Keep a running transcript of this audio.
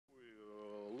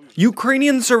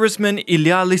Ukrainian serviceman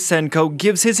Ilya Lysenko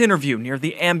gives his interview near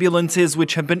the ambulances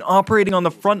which have been operating on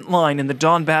the front line in the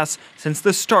Donbas since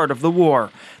the start of the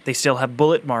war. They still have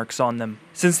bullet marks on them.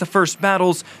 Since the first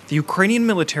battles, the Ukrainian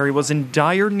military was in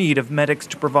dire need of medics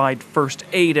to provide first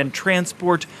aid and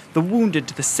transport the wounded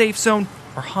to the safe zone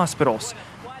or hospitals,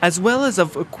 as well as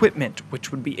of equipment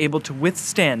which would be able to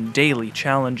withstand daily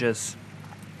challenges.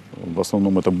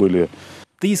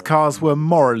 These cars were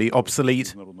morally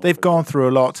obsolete. They've gone through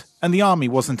a lot, and the army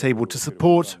wasn't able to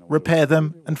support, repair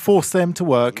them, and force them to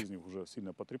work.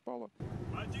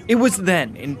 It was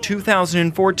then, in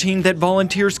 2014, that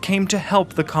volunteers came to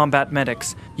help the combat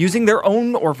medics. Using their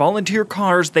own or volunteer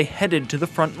cars, they headed to the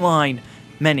front line.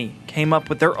 Many came up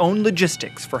with their own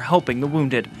logistics for helping the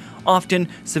wounded. Often,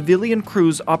 civilian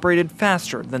crews operated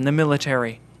faster than the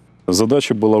military.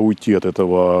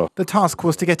 The task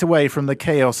was to get away from the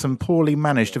chaos and poorly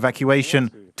managed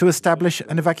evacuation, to establish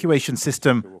an evacuation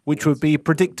system which would be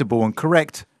predictable and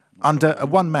correct, under a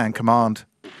one-man command.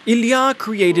 Ilya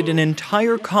created an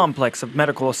entire complex of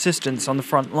medical assistance on the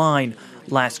front line.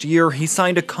 Last year, he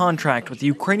signed a contract with the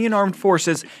Ukrainian Armed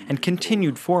Forces and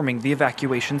continued forming the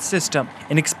evacuation system.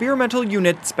 An experimental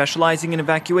unit specializing in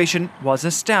evacuation was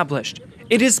established.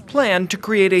 It is planned to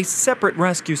create a separate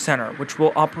rescue center, which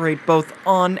will operate both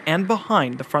on and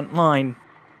behind the front line.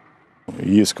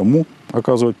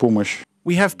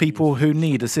 We have people who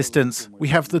need assistance. We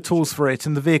have the tools for it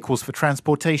and the vehicles for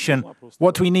transportation.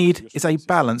 What we need is a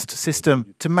balanced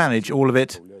system to manage all of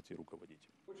it.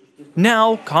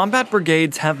 Now, combat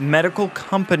brigades have medical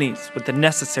companies with the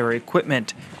necessary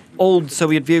equipment. Old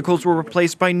Soviet vehicles were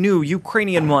replaced by new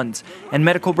Ukrainian ones, and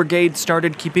medical brigades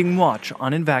started keeping watch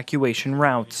on evacuation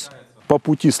routes.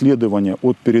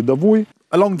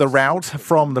 Along the route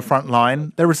from the front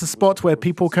line, there is a spot where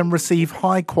people can receive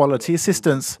high-quality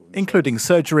assistance, including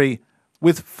surgery,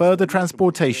 with further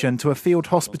transportation to a field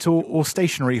hospital or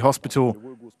stationary hospital.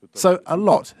 So a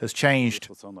lot has changed.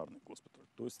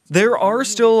 There are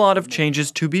still a lot of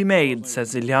changes to be made,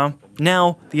 says Ilya.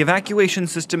 Now, the evacuation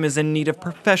system is in need of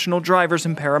professional drivers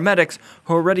and paramedics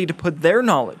who are ready to put their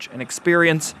knowledge and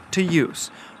experience to use.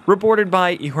 Reported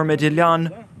by Ihor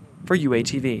Medilyan for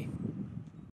UATV.